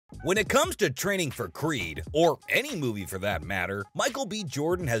When it comes to training for Creed, or any movie for that matter, Michael B.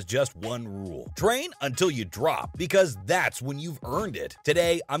 Jordan has just one rule: train until you drop, because that's when you've earned it.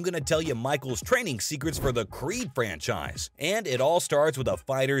 Today, I'm going to tell you Michael's training secrets for the Creed franchise, and it all starts with a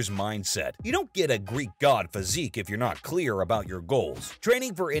fighter's mindset. You don't get a Greek god physique if you're not clear about your goals.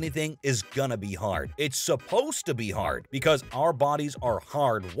 Training for anything is gonna be hard. It's supposed to be hard, because our bodies are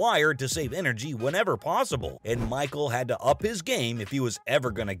hardwired to save energy whenever possible, and Michael had to up his game if he was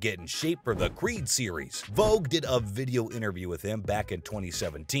ever gonna get in shape for the Creed series. Vogue did a video interview with him back in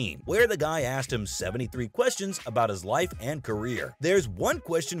 2017, where the guy asked him 73 questions about his life and career. There's one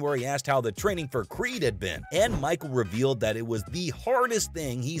question where he asked how the training for Creed had been, and Michael revealed that it was the hardest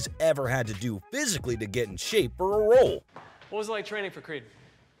thing he's ever had to do physically to get in shape for a role. What was it like training for Creed?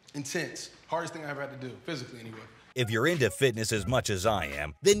 Intense. Hardest thing I ever had to do, physically anyway. If you're into fitness as much as I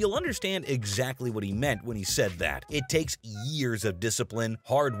am, then you'll understand exactly what he meant when he said that. It takes years of discipline,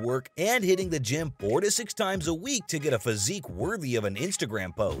 hard work, and hitting the gym 4 to 6 times a week to get a physique worthy of an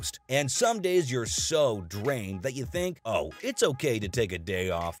Instagram post. And some days you're so drained that you think, oh, it's okay to take a day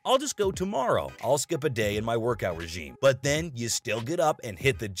off. I'll just go tomorrow. I'll skip a day in my workout regime. But then you still get up and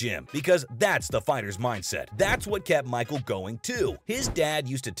hit the gym, because that's the fighter's mindset. That's what kept Michael going too. His dad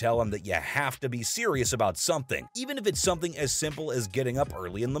used to tell him that you have to be serious about something, even if it's something as simple as getting up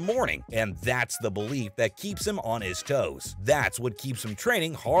early in the morning. And that's the belief that keeps him on his toes. That's what keeps him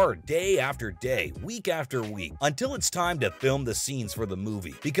training hard day after day, week after week, until it's time to film the scenes for the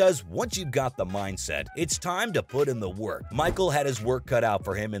movie. Because once you've got the mindset, it's time to put in the work. Michael had his work cut out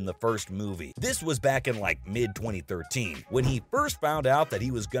for him in the first movie. This was back in like mid-2013, when he first found out that he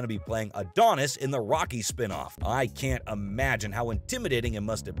was going to be playing Adonis in the Rocky spin-off. I can't imagine how intimidating it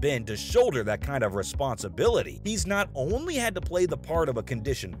must have been to shoulder that kind of responsibility. He's not only had to play the part of a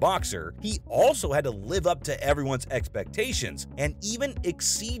conditioned boxer, he also had to live up to everyone's expectations and even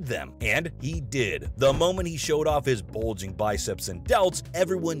exceed them. And he did. The moment he showed off his bulging biceps and delts,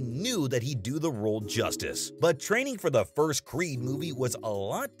 everyone knew that he'd do the role justice. But training for the first Creed movie was a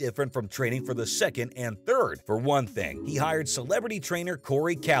lot different from training for the second and third. For one thing, he hired celebrity trainer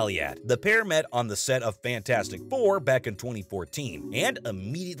Corey Calliot. The pair met on the set of Fantastic Four back in 2014 and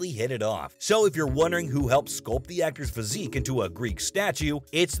immediately hit it off. So if you're wondering who helped sculpt the actor's physique into a Greek statue,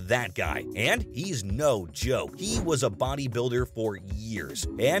 it's that guy. And he's no joke. He was a bodybuilder for years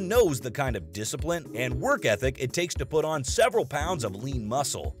and knows the kind of discipline and work ethic it takes to put on several pounds of lean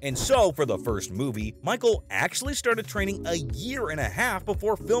muscle. And so for the first movie, Michael actually started training a year and a half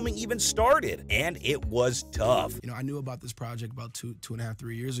before filming even started. And it was tough. You know, I knew about this project about two and a half,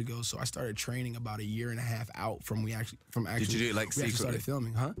 3 years ago, so I started training about a year and a half out from actually. Did you do it like secretly? Started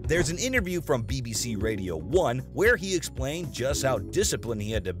filming, huh? There's an interview from BBC Radio 1 where he explained just how disciplined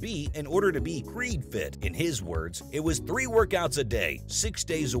he had to be in order to be Creed fit. In his words, it was 3 workouts a day, 6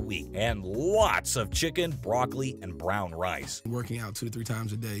 days a week, and lots of chicken, broccoli, and brown rice. Working out 2 to 3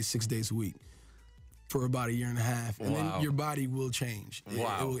 times a day, 6 days a week for about a year and a half, and then your body will change.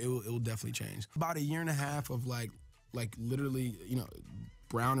 Wow. It will definitely change. About a year and a half of like literally, you know,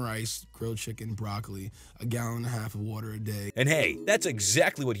 brown rice, grilled chicken, broccoli, a gallon and a half of water a day. And hey, that's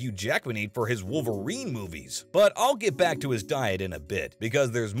exactly what Hugh Jackman ate for his Wolverine movies. But I'll get back to his diet in a bit,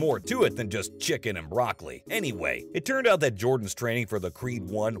 because there's more to it than just chicken and broccoli. Anyway, it turned out that Jordan's training for the Creed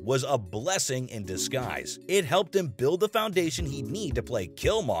 1 was a blessing in disguise. It helped him build the foundation he'd need to play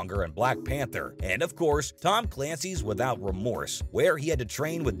Killmonger and Black Panther, and of course, Tom Clancy's Without Remorse, where he had to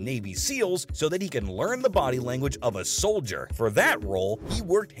train with Navy SEALs so that he can learn the body language of a soldier. For that role, he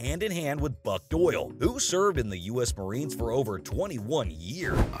worked hand-in-hand with Buck Doyle, who served in the U.S. Marines for over 21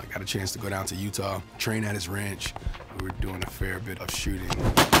 years. I got a chance to go down to Utah, train at his ranch. We were doing a fair bit of shooting.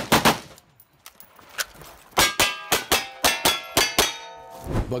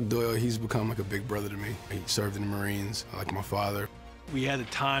 Buck Doyle, he's become like a big brother to me. He served in the Marines, like my father. We had the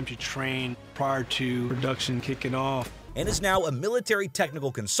time to train prior to production kicking off. And is now a military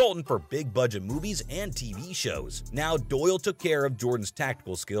technical consultant for big-budget movies and TV shows. Now, Doyle took care of Jordan's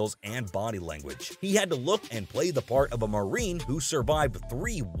tactical skills and body language. He had to look and play the part of a Marine who survived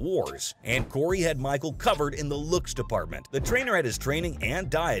 3 wars. And Corey had Michael covered in the looks department. The trainer had his training and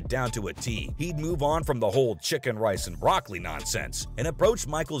diet down to a T. He'd move on from the whole chicken, rice, and broccoli nonsense and approached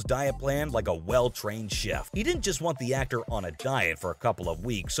Michael's diet plan like a well-trained chef. He didn't just want the actor on a diet for a couple of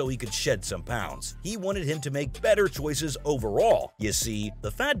weeks so he could shed some pounds. He wanted him to make better choices choices overall. You see,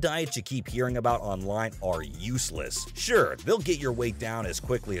 the fad diets you keep hearing about online are useless. Sure, they'll get your weight down as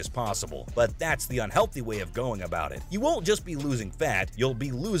quickly as possible, but that's the unhealthy way of going about it. You won't just be losing fat, you'll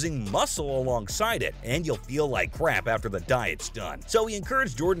be losing muscle alongside it, and you'll feel like crap after the diet's done. So he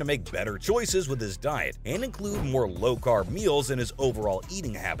encouraged Jordan to make better choices with his diet and include more low-carb meals in his overall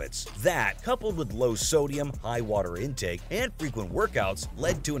eating habits. That, coupled with low sodium, high water intake, and frequent workouts,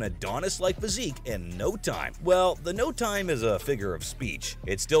 led to an Adonis-like physique in no time. Well, the no time is a figure of speech.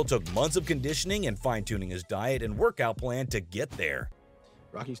 It still took months of conditioning and fine-tuning his diet and workout plan to get there.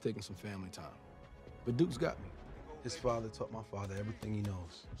 Rocky's taking some family time, but Duke's got me. His father taught my father everything he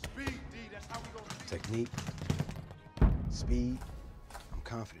knows. Speed, D, that's how we go. Technique, speed. I'm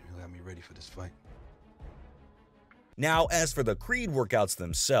confident he'll have me ready for this fight. Now, as for the Creed workouts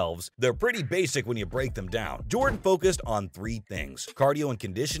themselves, they're pretty basic when you break them down. Jordan focused on 3 things: cardio and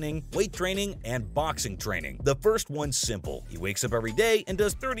conditioning, weight training, and boxing training. The first one's simple. He wakes up every day and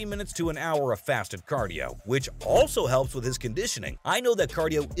does 30 minutes to an hour of fasted cardio, which also helps with his conditioning. I know that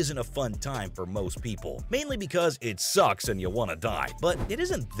cardio isn't a fun time for most people, mainly because it sucks and you want to die. But it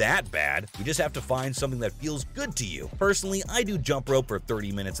isn't that bad. You just have to find something that feels good to you. Personally, I do jump rope for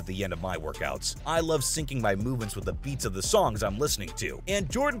 30 minutes at the end of my workouts. I love syncing my movements with the beats of the songs I'm listening to. And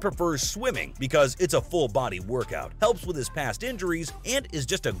Jordan prefers swimming because it's a full-body workout, helps with his past injuries, and is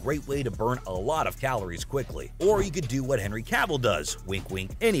just a great way to burn a lot of calories quickly. Or you could do what Henry Cavill does, wink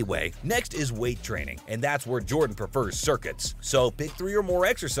wink. Anyway, next is weight training, and that's where Jordan prefers circuits. So pick 3 or more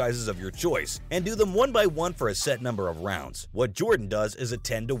exercises of your choice and do them one by one for a set number of rounds. What Jordan does is a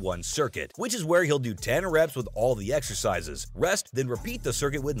 10-to-1 circuit, which is where he'll do 10 reps with all the exercises, rest, then repeat the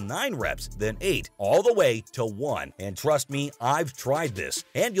circuit with 9 reps, then 8, all the way to 1. And trust me, I've tried this,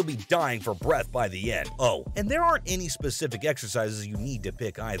 and you'll be dying for breath by the end. Oh, and there aren't any specific exercises you need to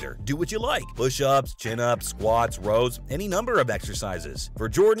pick either. Do what you like. Push-ups, chin-ups, squats, rows, any number of exercises. For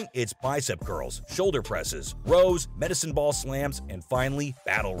Jordan, it's bicep curls, shoulder presses, rows, medicine ball slams, and finally,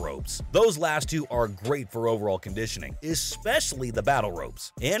 battle ropes. Those last 2 are great for overall conditioning, especially the battle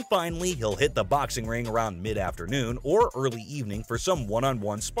ropes. And finally, he'll hit the boxing ring around mid-afternoon or early evening for some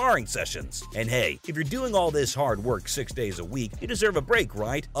one-on-one sparring sessions. And hey, if you're doing all this hard work 6 days a week, you deserve a break,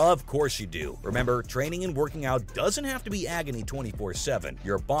 right? Of course you do. Remember, training and working out doesn't have to be agony 24/7.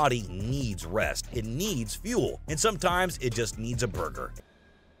 Your body needs rest. It needs fuel. And sometimes it just needs a burger.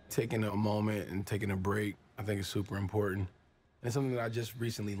 Taking a moment and taking a break, I think is super important. And something that I just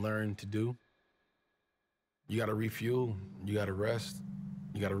recently learned to do. You gotta refuel, you gotta rest,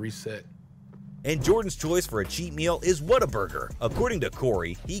 you gotta reset. And Jordan's choice for a cheat meal is Whataburger. According to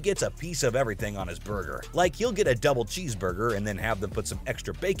Corey, he gets a piece of everything on his burger. Like he'll get a double cheeseburger and then have them put some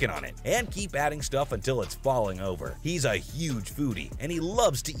extra bacon on it, and keep adding stuff until it's falling over. He's a huge foodie, and he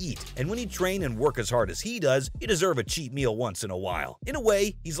loves to eat. And when you train and work as hard as he does, you deserve a cheat meal once in a while. In a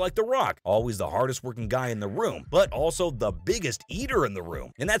way, he's like The Rock, always the hardest working guy in the room, but also the biggest eater in the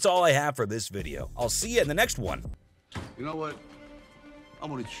room. And that's all I have for this video. I'll see you in the next one. You know what? I'm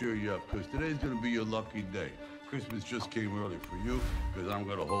gonna cheer you up, because today's gonna be your lucky day. Christmas just came early for you, because I'm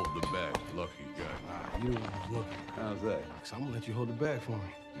gonna hold the bag. Lucky guy. You know what I was looking. How's that? So I'm gonna let you hold the bag for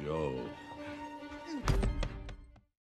me. Yo.